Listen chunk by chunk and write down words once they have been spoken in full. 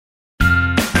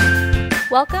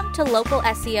Welcome to Local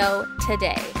SEO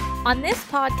Today. On this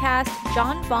podcast,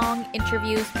 John Vong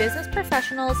interviews business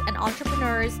professionals and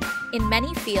entrepreneurs in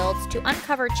many fields to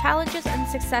uncover challenges and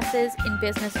successes in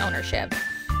business ownership.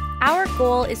 Our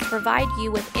goal is to provide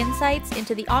you with insights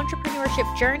into the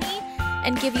entrepreneurship journey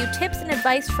and give you tips and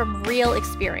advice from real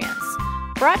experience.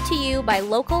 Brought to you by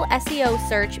Local SEO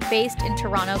Search based in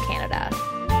Toronto, Canada.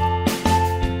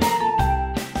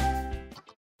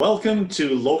 Welcome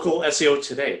to Local SEO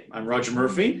Today. I'm Roger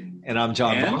Murphy. And I'm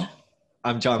John Vong.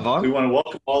 I'm John Vong. We want to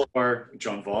welcome all of our,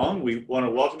 John Vong. We want to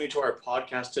welcome you to our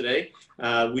podcast today.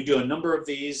 We do a number of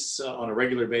these on a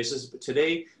regular basis, but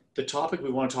today the topic we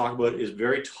want to talk about is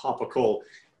very topical.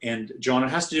 And John, it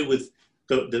has to do with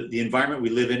the environment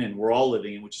we live in and we're all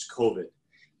living in, which is COVID.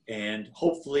 And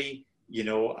hopefully,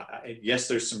 yes,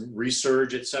 there's some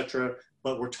resurge, etc.,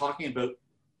 but we're talking about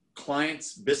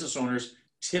clients, business owners,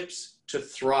 tips to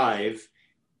thrive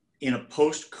in a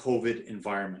post-COVID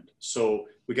environment. So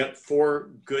we got 4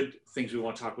 good things we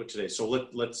want to talk about today. So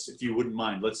let's, if you wouldn't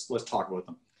mind, let's talk about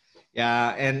them.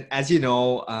 Yeah, and as you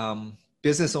know,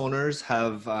 business owners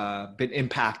have been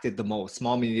impacted the most.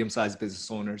 Small, medium-sized business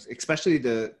owners, especially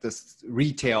the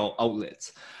retail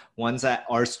outlets, ones that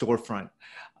are storefront,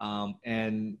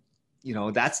 and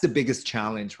that's the biggest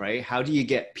challenge, right? How do you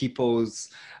get people's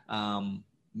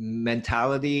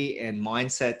mentality and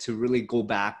mindset to really go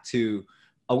back to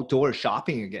outdoor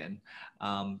shopping again,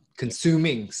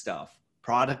 consuming stuff,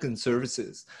 product and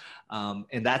services.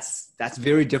 And that's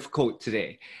very difficult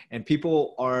today. And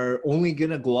people are only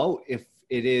going to go out if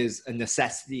it is a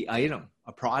necessity item,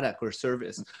 a product or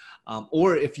service.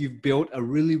 Or if you've built a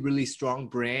really, really strong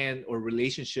brand or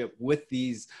relationship with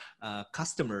these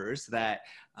customers that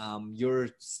you're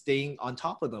staying on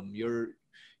top of them. You're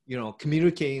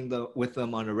communicating with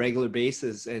them on a regular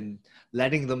basis and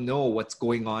letting them know what's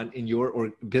going on in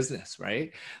your business,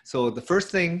 right? So the first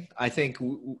thing, I think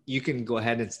you can go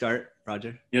ahead and start,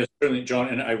 Roger. Yes, certainly, John.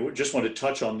 And I just want to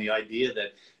touch on the idea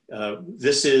that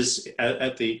this is,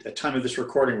 at the time of this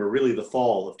recording, we're really the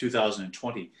fall of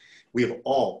 2020. We have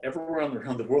everyone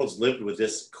around the world's lived with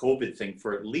this COVID thing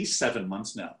for at least 7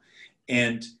 months now.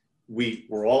 And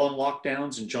we're all on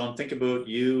lockdowns. And John, think about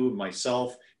you,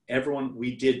 myself, everyone,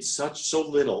 we did so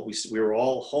little. We were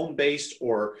all home-based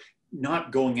or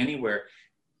not going anywhere.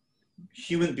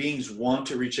 Human beings want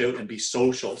to reach out and be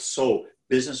social. So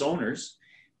business owners,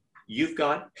 you've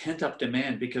got pent-up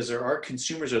demand because there are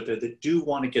consumers out there that do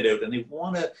want to get out and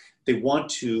they want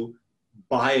to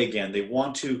buy again. They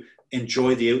want to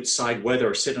enjoy the outside weather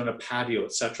or sit on a patio,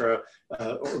 etc.,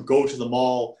 or go to the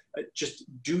mall, just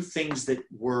do things that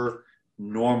were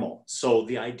normal. So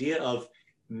the idea of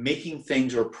making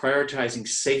things or prioritizing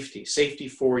safety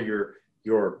for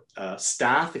your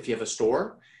staff if you have a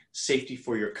store, safety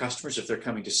for your customers if they're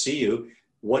coming to see you.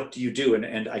 What do you do?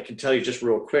 And I can tell you just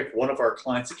real quick, one of our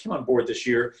clients that came on board this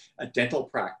year, a dental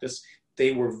practice,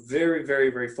 they were very, very,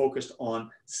 very focused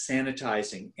on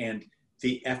sanitizing and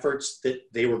the efforts that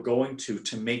they were going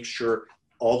to make sure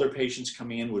all their patients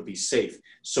coming in would be safe.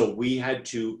 So we had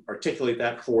to articulate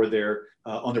that for their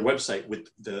on their website with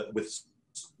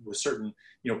certain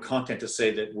content to say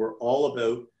that we're all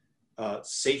about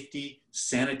safety,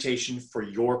 sanitation for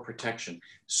your protection.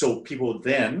 So people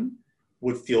then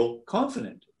would feel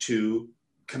confident to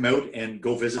come out and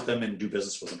go visit them and do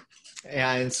business with them.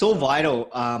 Yeah, and so vital,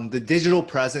 the digital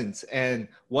presence. And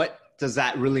what does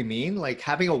that really mean? Like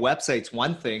having a website's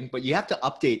one thing, but you have to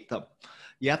update them.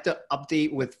 You have to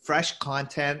update with fresh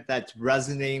content that's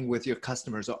resonating with your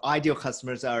customers or ideal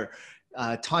customers that are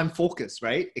time focused,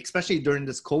 right? Especially during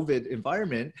this COVID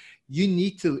environment, you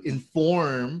need to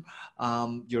inform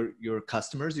your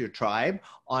customers, your tribe,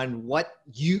 on what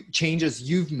changes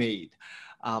you've made.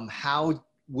 How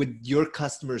would your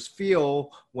customers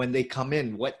feel when they come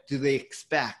in? What do they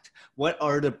expect? What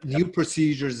are the new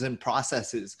procedures and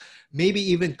processes? Maybe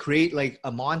even create like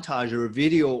a montage or a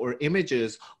video or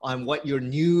images on what your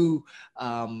new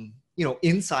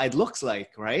inside looks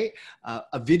like, right?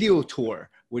 A video tour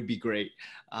would be great.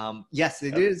 Yes,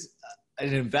 it is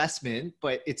an investment,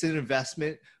 but it's an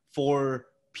investment for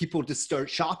people to start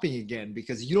shopping again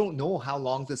because you don't know how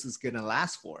long this is going to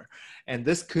last for. And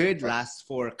this could last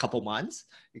for a couple months.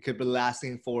 It could be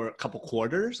lasting for a couple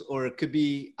quarters, or it could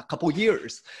be a couple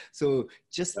years. So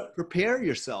just prepare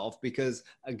yourself because,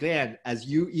 again, as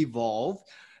you evolve,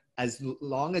 as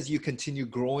long as you continue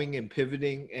growing and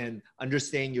pivoting and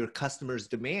understanding your customers'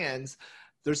 demands,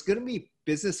 there's going to be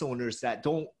business owners that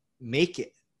don't make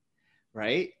it,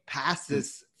 right? Past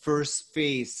this first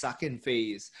phase, second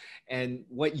phase. And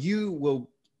what you will,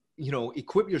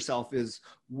 equip yourself is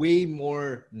way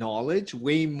more knowledge,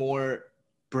 way more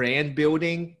brand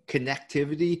building,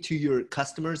 connectivity to your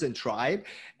customers and tribe,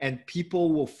 and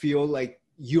people will feel like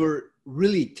you're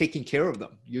really taking care of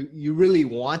them. You really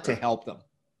want to help them.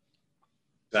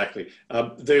 Exactly.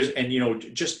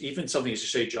 And just even something as you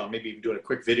say, John, maybe even doing a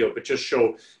quick video, but just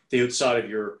show the outside of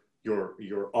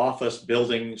your office,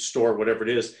 building, store, whatever it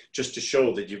is, just to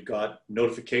show that you've got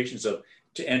notifications of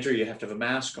to enter, you have to have a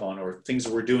mask on, or things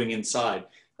that we're doing inside.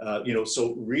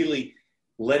 So really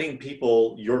letting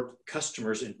people, your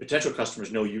customers and potential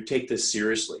customers, know you take this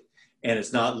seriously, and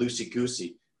it's not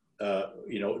loosey-goosey.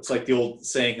 It's like the old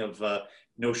saying of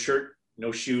no shirt,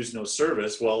 no shoes, no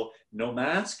service. Well, no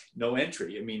mask, no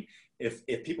entry. I mean,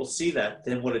 if people see that,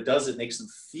 then what it does, it makes them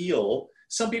feel,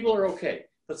 some people are okay,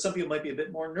 but some people might be a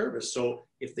bit more nervous. So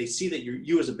if they see that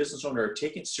you as a business owner are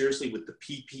taking it seriously with the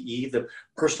PPE, the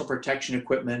personal protection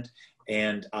equipment,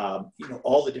 and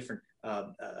all the different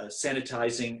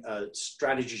sanitizing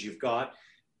strategies you've got,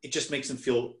 it just makes them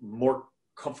feel more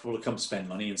comfortable to come spend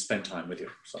money and spend time with you.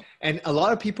 So. And a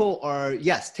lot of people are,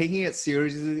 yes, taking it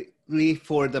seriously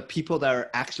for the people that are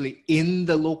actually in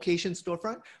the location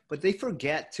storefront, but they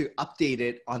forget to update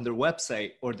it on their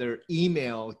website or their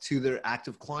email to their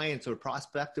active clients or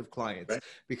prospective clients, right?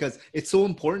 Because it's so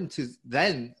important to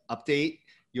then update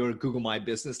your Google My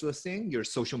Business listing, your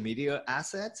social media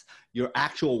assets, your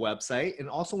actual website, and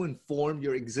also inform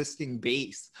your existing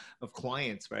base of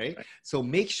clients, right? So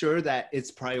make sure that it's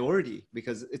priority,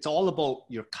 because it's all about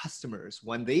your customers.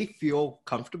 When they feel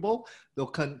comfortable, they'll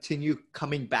continue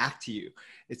coming back to you.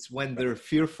 It's when they're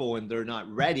fearful and they're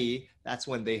not ready, that's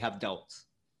when they have doubts.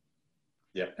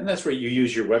 Yeah, and that's where you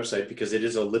use your website, because it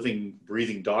is a living,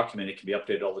 breathing document. It can be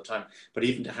updated all the time. But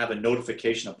even to have a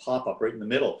notification, a pop-up right in the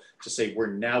middle to say,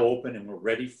 we're now open and we're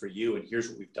ready for you, and here's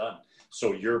what we've done.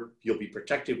 So you'll be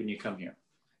protected when you come here.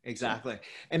 Exactly.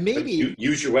 And maybe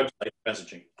use your website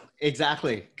messaging.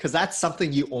 Exactly, because that's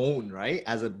something you own, right?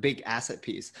 As a big asset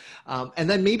piece. And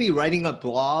then maybe writing a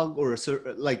blog or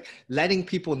like letting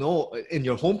people know in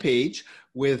your homepage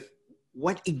with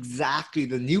what exactly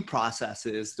the new process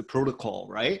is, the protocol,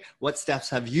 right? What steps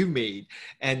have you made?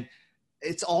 And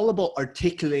it's all about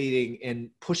articulating and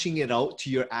pushing it out to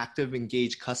your active,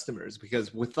 engaged customers,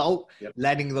 because without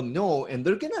letting them know, and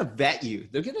they're going to vet you,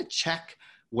 they're going to check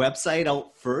website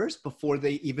out first before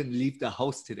they even leave the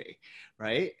house today,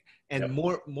 right? And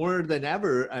more than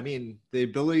ever, I mean, the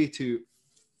ability to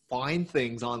find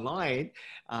things online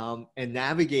and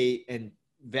navigate and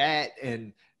vet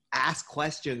and ask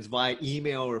questions via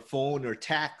email or phone or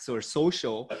text or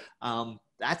social,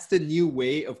 that's the new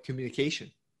way of communication,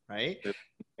 right?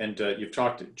 And you've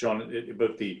talked, John,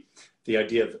 about the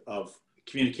idea of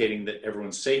communicating that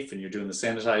everyone's safe and you're doing the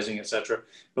sanitizing, etc.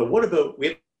 But what about,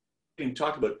 we haven't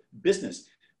talked about business.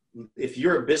 If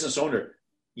you're a business owner,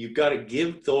 you've got to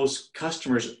give those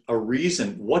customers a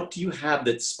reason. What do you have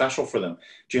that's special for them?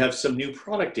 Do you have some new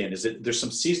product in? There's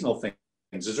some seasonal things?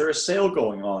 Is there a sale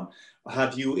going on?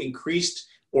 Have you increased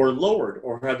or lowered,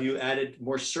 or have you added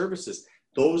more services?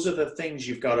 Those are the things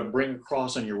you've got to bring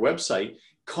across on your website.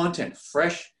 Content,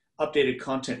 fresh, updated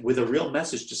content with a real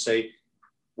message to say,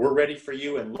 we're ready for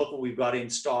you, and look what we've got in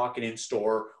stock and in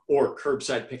store, or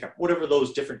curbside pickup, whatever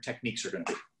those different techniques are going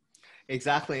to be.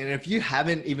 Exactly. And if you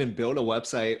haven't even built a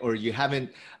website, or you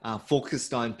haven't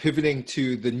focused on pivoting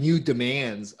to the new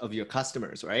demands of your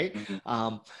customers, right?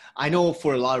 Mm-hmm. I know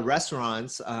for a lot of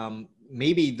restaurants,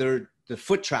 maybe the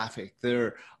foot traffic,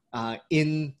 they're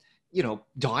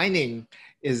dining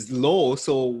is low.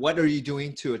 So what are you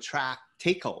doing to attract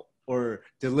takeout or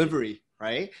delivery,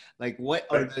 right? Like what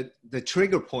are the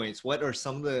trigger points? What are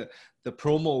some of the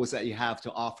promos that you have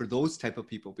to offer those type of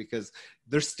people? Because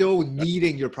they're still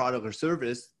needing your product or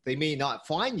service. They may not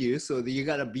find you, so that you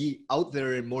got to be out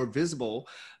there and more visible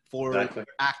for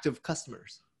active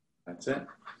customers. That's it.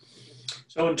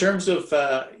 So in terms of,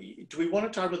 do we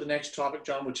want to talk about the next topic,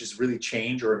 John, which is really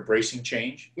change or embracing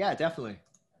change? Yeah, definitely.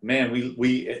 Man,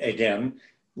 we again,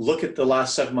 look at the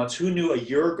last 7 months. Who knew a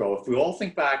year ago, if we all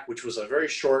think back, which was a very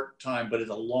short time, but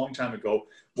it's a long time ago,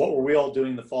 what were we all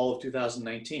doing in the fall of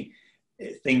 2019?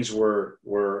 Things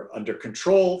were under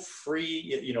control,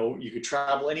 free, you could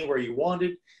travel anywhere you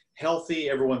wanted, healthy,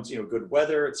 everyone's, good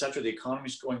weather, etc. The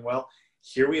economy's going well.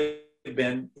 Here we have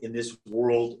been in this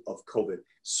world of COVID.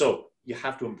 So you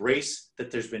have to embrace that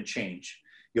there's been change.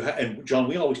 And John,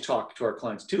 we always talk to our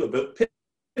clients too about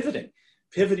pivoting.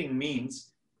 Pivoting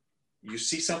means you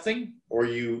see something, or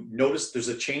you notice there's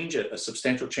a change, a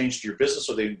substantial change to your business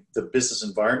or the business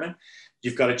environment.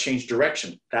 You've got to change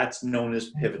direction. That's known as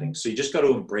pivoting. So you just got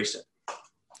to embrace it.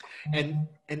 And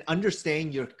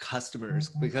understand your customers,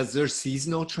 because there's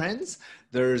seasonal trends,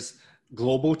 there's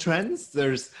global trends,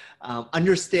 there's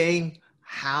understanding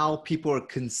how people are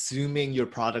consuming your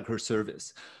product or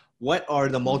service. What are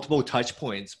the multiple touch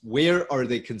points? Where are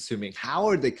they consuming? How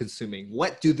are they consuming?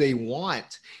 What do they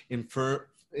want in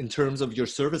terms of your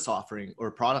service offering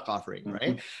or product offering,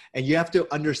 right? And you have to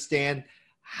understand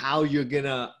how you're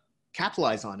gonna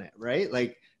capitalize on it, right?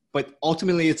 Like, but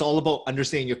ultimately it's all about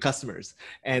understanding your customers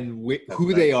and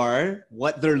who they are,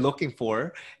 what they're looking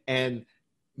for, and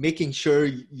making sure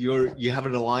you have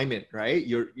an alignment, right?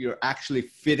 You're actually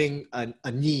fitting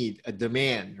a need, a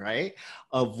demand, right,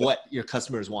 of what your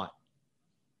customers want.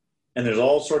 And there's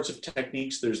all sorts of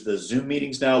techniques. There's the Zoom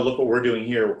meetings now. Look what we're doing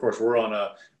here. Of course, we're on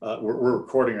we're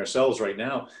recording ourselves right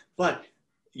now. But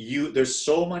there's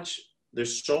so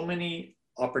many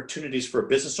opportunities for a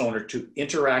business owner to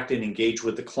interact and engage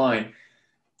with the client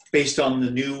based on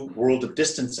the new world of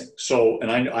distancing. So,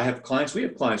 and we have clients,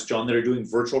 John, that are doing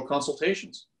virtual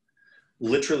consultations.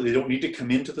 Literally, they don't need to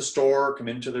come into the store, come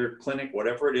into their clinic,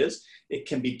 whatever it is. It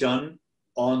can be done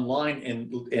online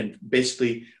and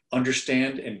basically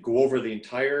understand and go over the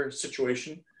entire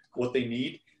situation, what they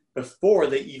need before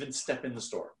they even step in the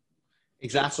store.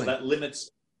 Exactly. So that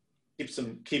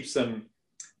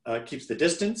keeps the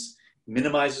distance,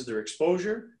 minimizes their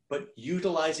exposure, but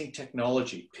utilizing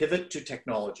technology, pivot to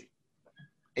technology.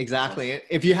 Exactly.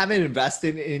 If you haven't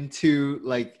invested into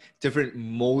like different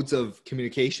modes of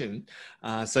communication,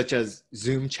 such as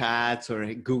Zoom chats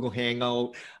or Google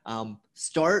Hangout,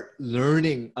 start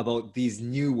learning about these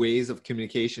new ways of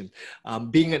communication.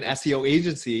 Being an SEO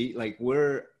agency, like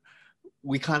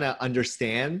we kind of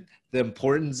understand the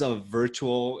importance of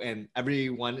virtual, and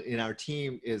everyone in our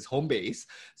team is home based.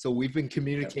 So we've been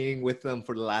communicating with them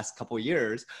for the last couple of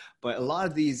years, but a lot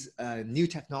of these new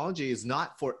technology is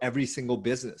not for every single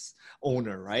business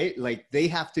owner, right? Like they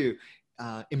have to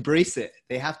embrace it.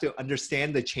 They have to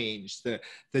understand the change, the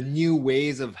new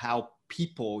ways of how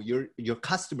people, your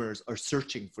customers are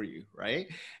searching for you, right?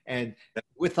 And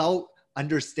without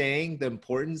understanding the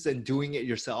importance and doing it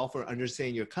yourself or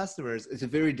understanding your customers, it's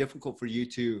very difficult for you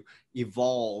to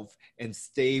evolve and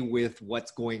stay with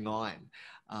what's going on.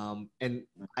 And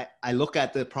I look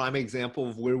at the prime example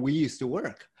of where we used to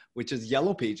work, which is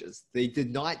Yellow Pages. They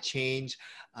did not change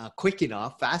quick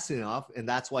enough, fast enough. And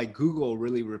that's why Google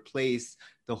really replaced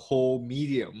the whole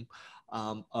medium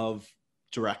of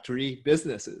directory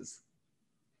businesses.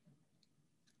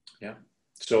 Yeah.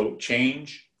 So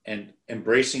change and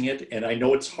embracing it. And I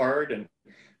know it's hard and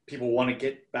people want to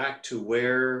get back to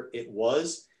where it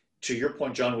was. To your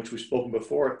point, John, which we've spoken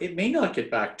before, it may not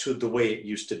get back to the way it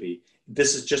used to be.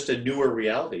 This is just a newer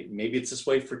reality. Maybe it's this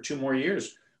way for 2 more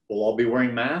years. We'll all be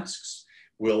wearing masks.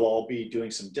 We'll all be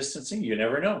doing some distancing. You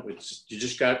never know.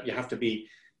 You have to be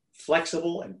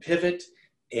flexible and pivot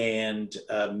and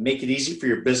make it easy for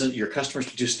your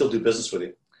customers to still do business with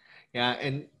you. Yeah.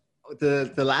 And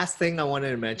the last thing I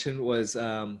wanted to mention was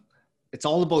it's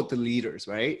all about the leaders,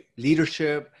 right?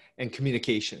 Leadership and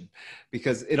communication,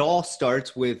 because it all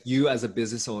starts with you as a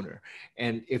business owner.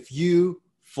 And if you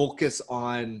focus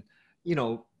on,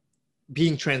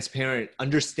 being transparent,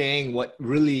 understanding what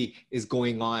really is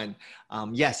going on.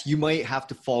 Yes, you might have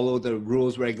to follow the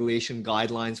rules, regulation,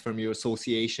 guidelines from your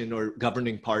association or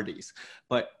governing parties,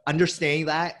 but understanding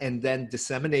that and then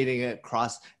disseminating it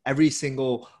across every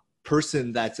single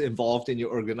person that's involved in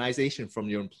your organization, from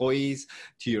your employees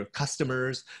to your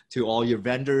customers to all your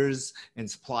vendors and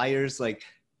suppliers. Like,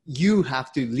 you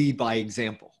have to lead by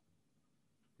example,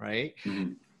 right?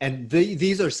 Mm-hmm. And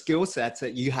these are skill sets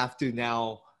that you have to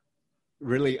now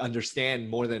really understand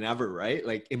more than ever, right?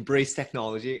 Like, embrace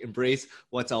technology, embrace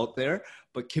what's out there,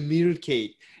 but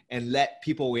communicate and let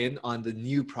people in on the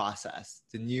new process,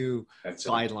 the new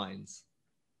guidelines.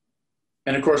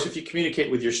 And of course, if you communicate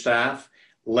with your staff,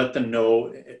 let them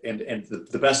know, and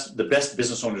the best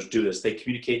business owners do this. They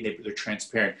communicate and they're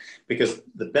transparent, because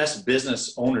the best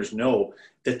business owners know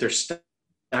that their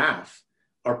staff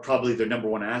are probably their number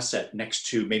one asset next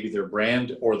to maybe their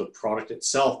brand or the product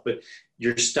itself. But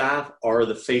your staff are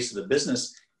the face of the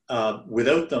business.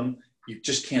 Without them, you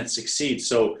just can't succeed.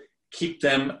 So keep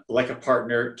them like a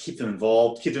partner, keep them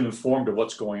involved, keep them informed of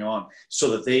what's going on,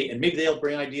 so that maybe they'll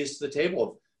bring ideas to the table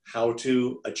of how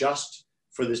to adjust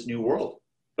for this new world.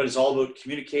 But it's all about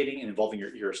communicating and involving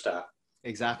your staff.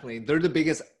 Exactly. They're the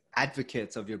biggest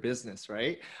advocates of your business,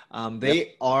 right?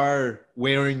 They are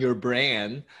wearing your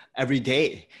brand every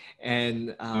day,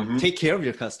 and take care of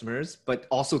your customers, but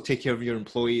also take care of your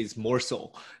employees more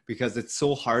so, because it's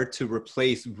so hard to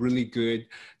replace really good,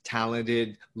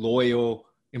 talented, loyal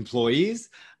employees.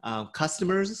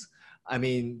 Customers, I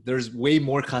mean, there's way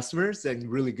more customers than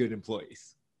really good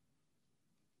employees.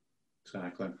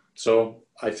 Exactly. So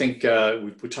I think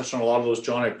we touched on a lot of those,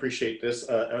 John. I appreciate this.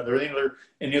 Are there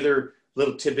any other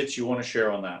little tidbits you want to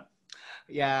share on that?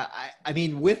 Yeah, I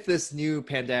mean, with this new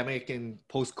pandemic and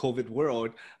post-COVID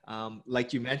world,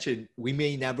 like you mentioned, we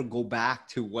may never go back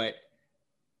to what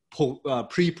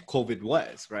pre-COVID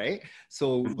was, right?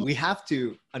 So we have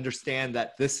to understand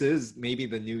that this is maybe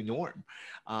the new norm.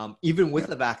 Even with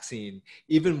the vaccine,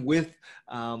 even with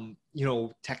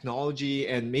technology,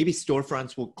 and maybe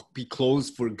storefronts will be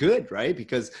closed for good, right?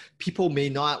 Because people may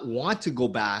not want to go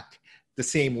back the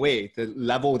same way, the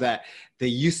level that they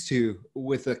used to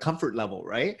with a comfort level,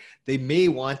 right? They may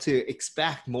want to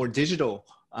expect more digital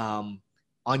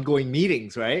ongoing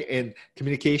meetings, right? And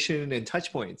communication and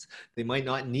touch points. They might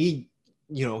not need,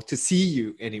 to see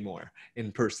you anymore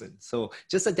in person. So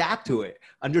just adapt to it,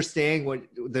 understand what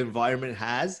the environment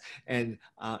has, and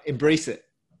embrace it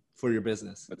for your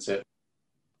business. That's it.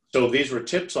 So these were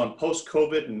tips on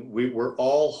post-COVID, and we were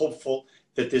all hopeful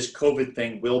that this COVID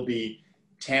thing will be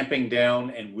tamping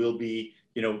down and will be,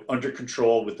 under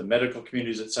control with the medical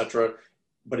communities, et cetera.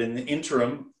 But in the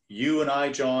interim, you and I,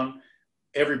 John,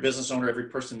 every business owner, every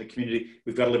person in the community,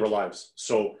 we've got to live our lives.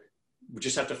 So we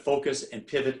just have to focus and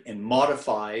pivot and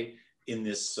modify in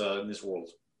this world.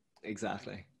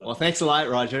 Exactly. Well, thanks a lot,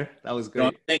 Roger. That was great.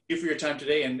 John, thank you for your time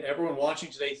today, and everyone watching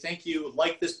today. Thank you.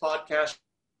 Like this podcast,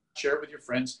 share it with your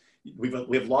friends. We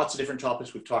have lots of different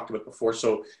topics we've talked about before.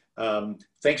 So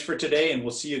thanks for today, and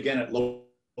we'll see you again at Local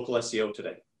SEO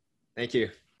today. Thank you.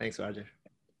 Thanks, Roger.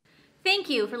 Thank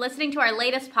you for listening to our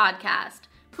latest podcast.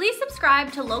 Please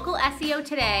subscribe to Local SEO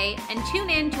Today and tune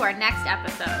in to our next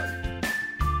episode.